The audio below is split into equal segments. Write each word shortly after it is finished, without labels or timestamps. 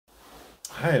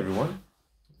Hi everyone,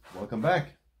 welcome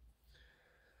back.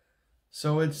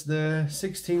 So it's the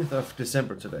 16th of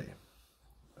December today,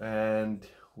 and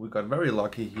we got very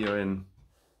lucky here in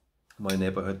my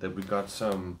neighborhood that we got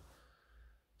some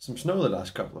snow the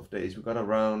last couple of days. We got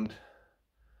around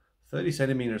 30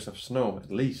 centimeters of snow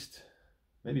at least,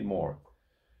 maybe more.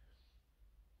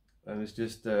 And it's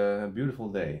just a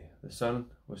beautiful day. The sun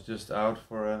was just out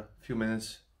for a few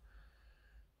minutes,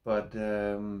 but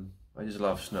I just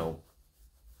love snow.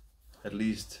 At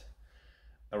least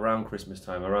around Christmas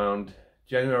time, around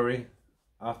January,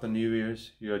 after New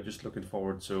Year's, you're just looking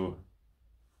forward to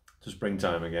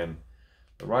springtime again.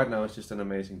 But right now it's just an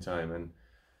amazing time. And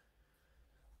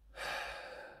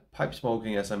pipe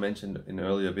smoking, as I mentioned in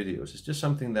earlier videos, is just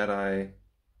something that I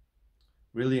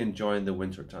really enjoy in the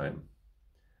winter time,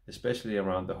 especially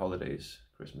around the holidays,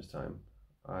 Christmas time.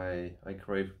 I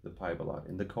crave the pipe a lot.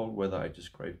 In the cold weather, I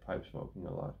just crave pipe smoking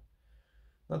a lot.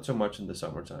 Not so much in the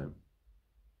summertime.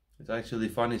 It's actually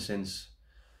funny, since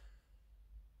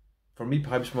for me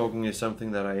pipe smoking is something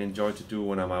that I enjoy to do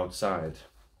when I'm outside.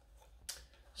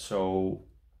 So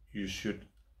you should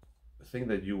think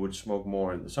that you would smoke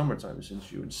more in the summertime,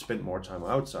 since you would spend more time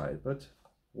outside. But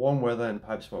warm weather and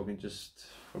pipe smoking just,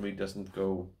 for me, doesn't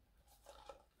go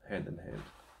hand in hand.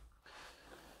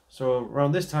 So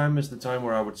around this time is the time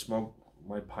where I would smoke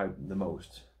my pipe the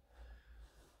most.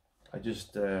 I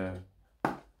just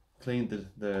cleaned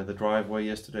the driveway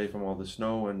yesterday from all the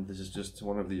snow, and this is just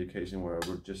one of the occasions where I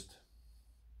would just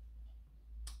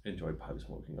enjoy pipe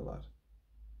smoking a lot.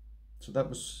 So that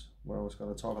was what I was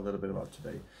going to talk a little bit about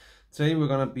today. Today we're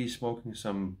going to be smoking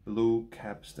some Blue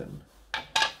Capstan,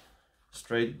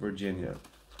 straight Virginia.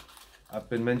 I've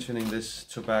been mentioning this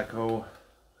tobacco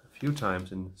a few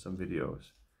times in some videos.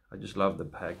 I just love the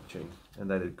packaging, and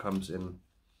that it comes in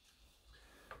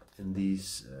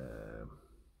these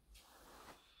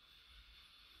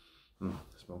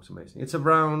smells amazing. It's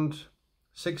around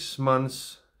 6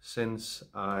 months since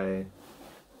I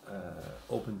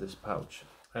opened this pouch,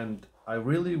 and I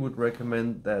really would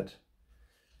recommend that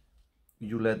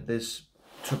you let this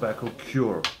tobacco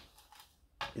cure.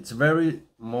 It's very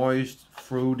moist,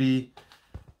 fruity,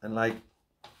 and like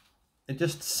it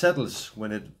just settles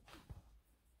when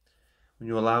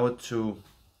you allow it to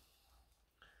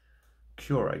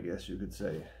cure, I guess you could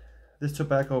say. This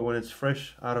tobacco, when it's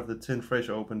fresh out of the tin, fresh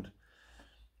opened,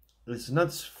 it's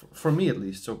not, for me at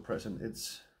least, so present.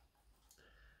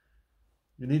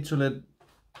 You need to let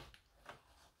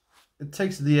it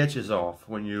takes the edges off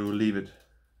when you leave it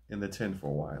in the tin for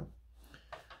a while,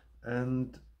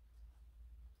 and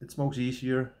it smokes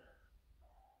easier,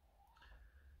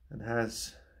 and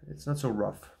it's not so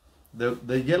rough.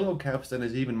 The yellow Capstan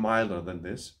is even milder than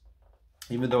this,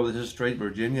 even though this is straight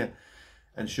Virginia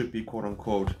and should be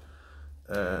quote-unquote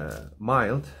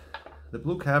mild. The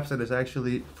Blue Capstan is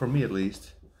actually, for me at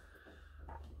least,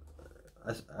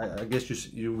 I guess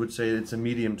you would say it's a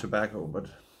medium tobacco, but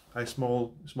I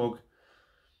smoke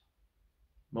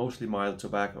mostly mild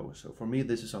tobacco, so for me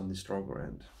this is on the stronger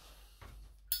end.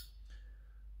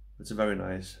 It's a very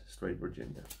nice straight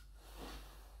Virginia.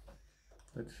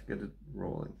 Let's get it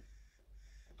rolling.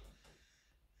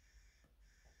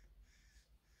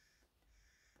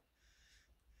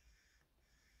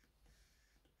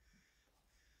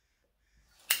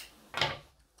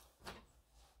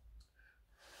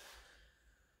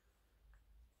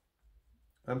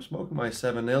 I'm smoking my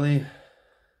Savinelli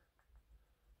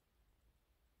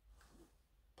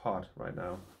pot right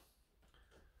now.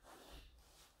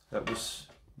 That was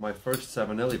my first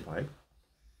Savinelli pipe.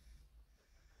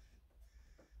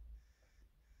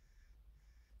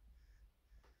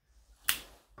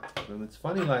 And it's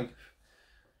funny, like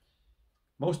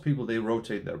most people, they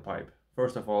rotate their pipe.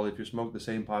 First of all, if you smoke the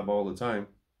same pipe all the time,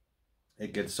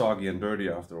 it gets soggy and dirty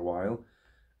after a while,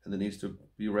 and it needs to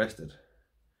be rested.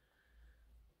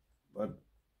 But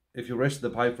if you rest the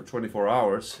pipe for 24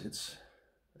 hours, it's,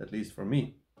 at least for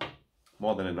me,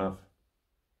 more than enough.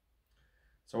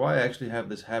 So I actually have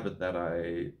this habit that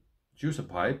I choose a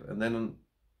pipe, and then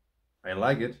I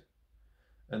like it,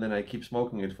 and then I keep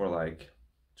smoking it for like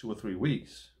 2 or 3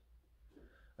 weeks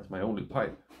as my only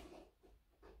pipe.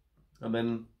 And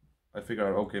then I figure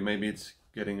out, okay, maybe it's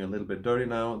getting a little bit dirty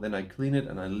now. Then I clean it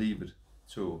and I leave it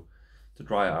to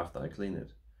dry after I clean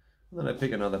it. And then I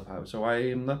pick another pipe. So I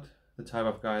am not the type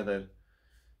of guy that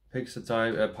picks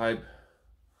a pipe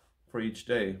for each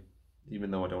day, even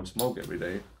though I don't smoke every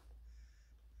day.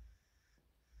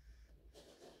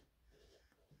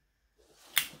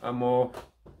 I'm more,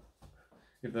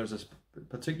 if there's a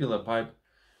particular pipe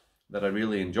that I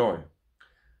really enjoy,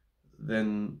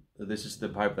 then this is the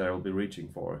pipe that I will be reaching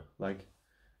for. Like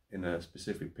in a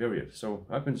specific period. So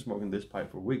I've been smoking this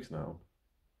pipe for weeks now,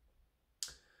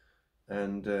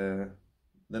 and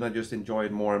then I just enjoy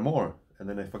it more and more, and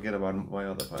then I forget about my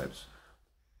other pipes.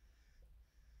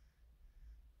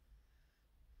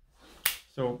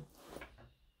 So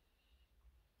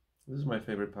this is my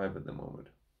favorite pipe at the moment.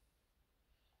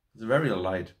 It's very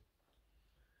light.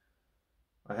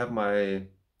 I have my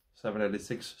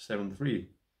 786 7.3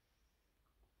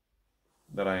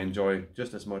 that I enjoy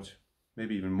just as much,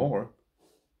 maybe even more,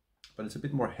 but it's a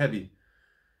bit more heavy,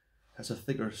 has a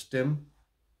thicker stem.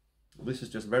 This is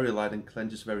just very light and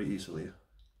clenches very easily.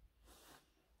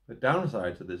 The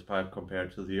downside to this pipe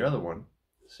compared to the other one,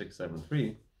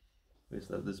 673, is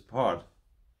that this part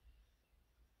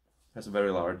has a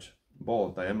very large ball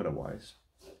diameter wise.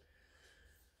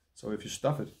 So if you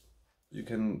stuff it, you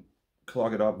can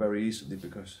clog it up very easily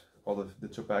because all the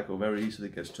tobacco very easily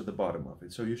gets to the bottom of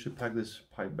it. So you should pack this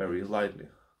pipe very lightly.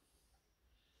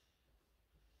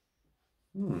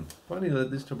 Funny that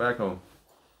this tobacco,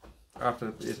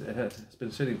 after it has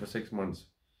been sitting for 6 months,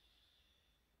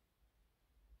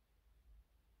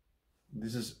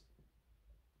 this is,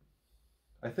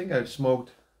 I think I've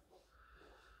smoked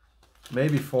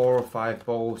maybe 4 or 5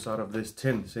 bowls out of this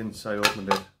tin since I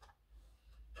opened it.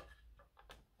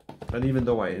 And even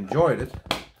though I enjoyed it,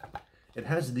 it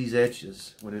has these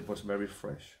edges when it was very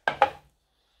fresh.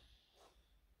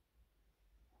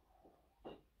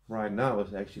 Right now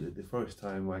is actually the first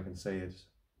time I can say it's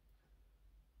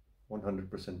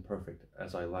 100% perfect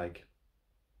as I like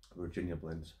Virginia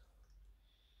blends.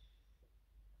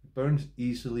 It burns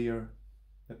easier,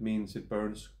 that means it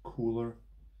burns cooler.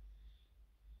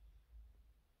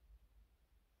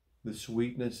 The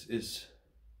sweetness is,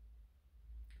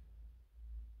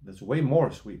 there's way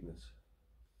more sweetness.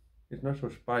 It's not so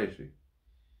spicy.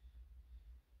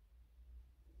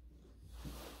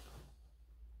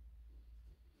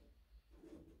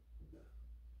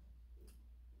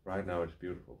 Right now it's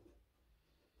beautiful.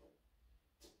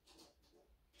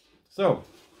 So,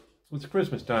 it's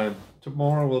Christmas time.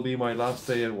 Tomorrow will be my last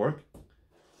day at work.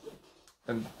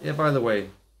 And yeah, by the way,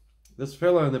 this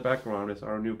fella in the background is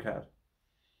our new cat.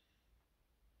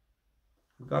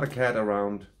 We got a cat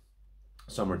around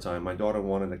summertime. My daughter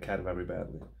wanted a cat very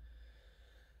badly.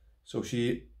 So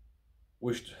she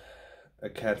wished a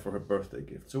cat for her birthday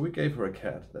gift. So we gave her a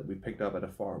cat that we picked up at a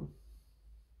farm.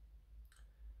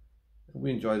 And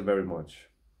we enjoyed it very much.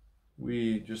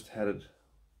 We just had it,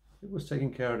 it was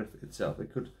taking care of itself.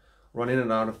 It could run in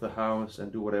and out of the house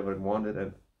and do whatever it wanted,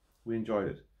 and we enjoyed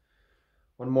it.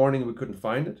 One morning we couldn't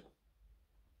find it.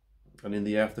 And in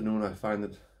the afternoon I found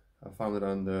it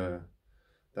on the,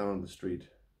 down on the street.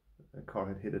 A car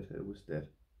had hit it, it was dead.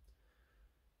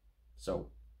 So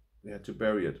we had to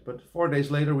bury it. But 4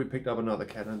 days later we picked up another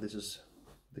cat, and this is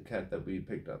the cat that we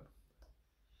picked up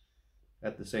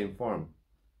at the same farm.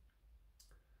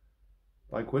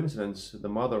 By coincidence, the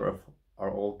mother of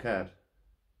our old cat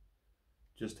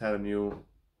just had a new,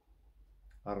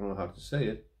 I don't know how to say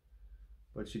it,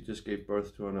 but she just gave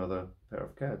birth to another pair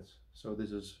of cats. So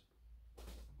this is,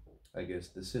 I guess,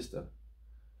 the sister.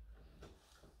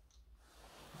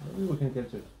 Maybe we can get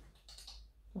to it.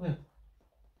 Come here.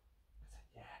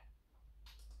 Yeah.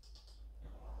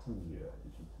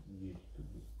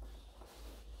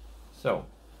 So,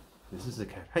 this is the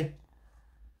cat. Hey.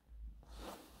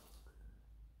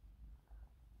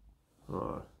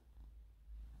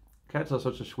 Cats are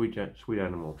such a sweet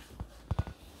animal.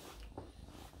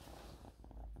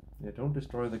 Yeah, don't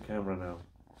destroy the camera now.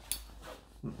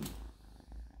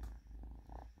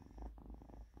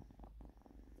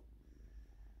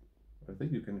 I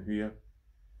think you can hear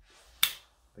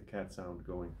the cat sound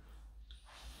going.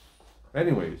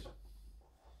 Anyways,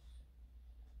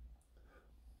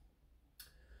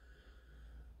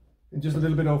 in just a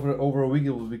little bit over a week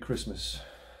it will be Christmas,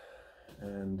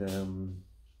 and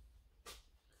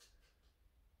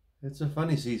it's a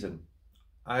funny season.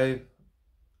 Some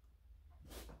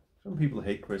people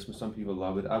hate Christmas, some people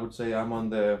love it. I would say I'm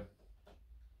the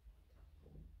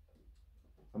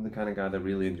kind of guy that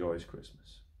really enjoys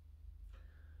Christmas.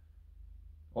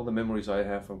 All the memories I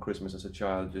have from Christmas as a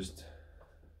child just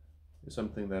is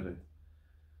something that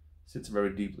sits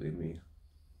very deeply in me.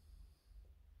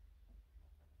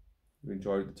 You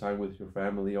enjoyed the time with your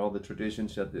family, all the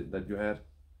traditions that you had.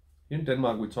 In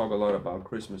Denmark we talk a lot about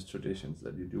Christmas traditions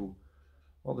that you do,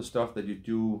 all the stuff that you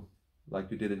do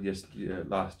like you did it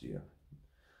last year.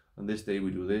 On this day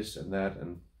we do this and that,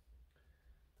 and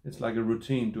it's like a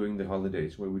routine during the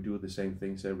holidays where we do the same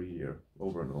things every year,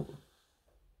 over and over.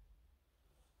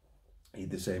 Eat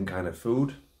the same kind of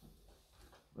food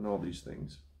and all these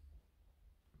things.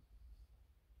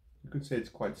 You could say it's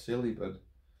quite silly, but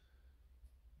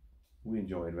We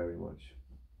enjoy it very much.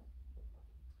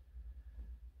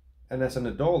 And as an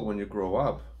adult, when you grow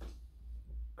up,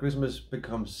 Christmas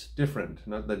becomes different.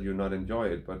 Not that you not enjoy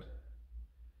it, but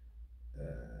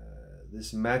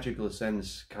this magical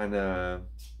sense kind of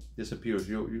disappears.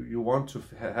 You want to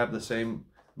have the same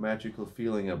magical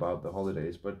feeling about the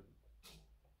holidays, but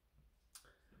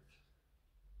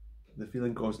the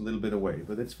feeling goes a little bit away.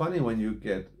 But it's funny when you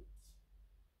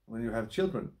have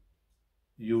children,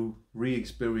 you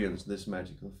re-experience this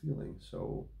magical feeling.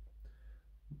 So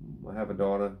I have a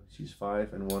daughter, she's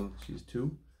 5, and one, she's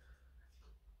 2.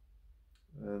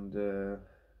 And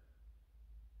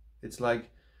it's like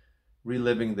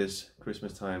reliving this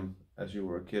Christmas time as you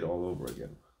were a kid all over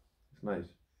again. It's nice.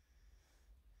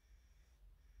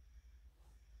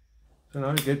 So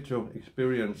now you get to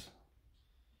experience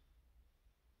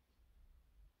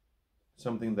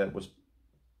something that was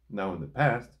now in the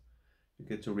past. You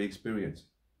get to re-experience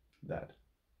that.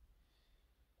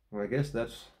 And I guess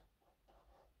that's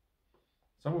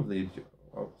some of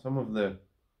the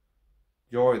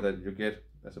joy that you get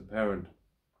as a parent,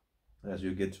 as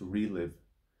you get to relive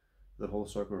the whole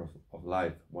circle of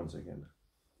life once again.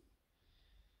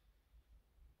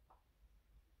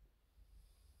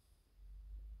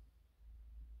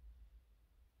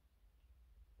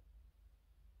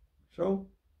 So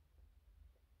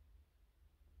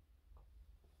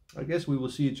I guess we will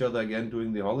see each other again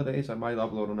during the holidays. I might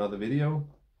upload another video.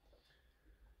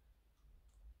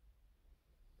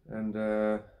 And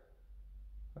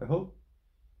I hope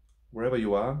wherever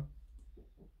you are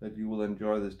that you will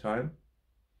enjoy this time,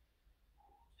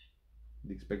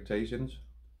 the expectations,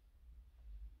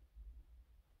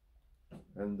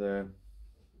 and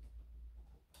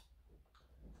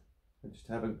just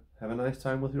have a nice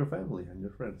time with your family and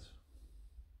your friends.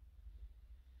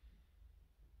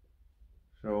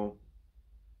 So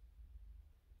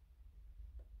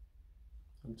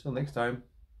until next time,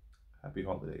 happy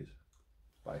holidays.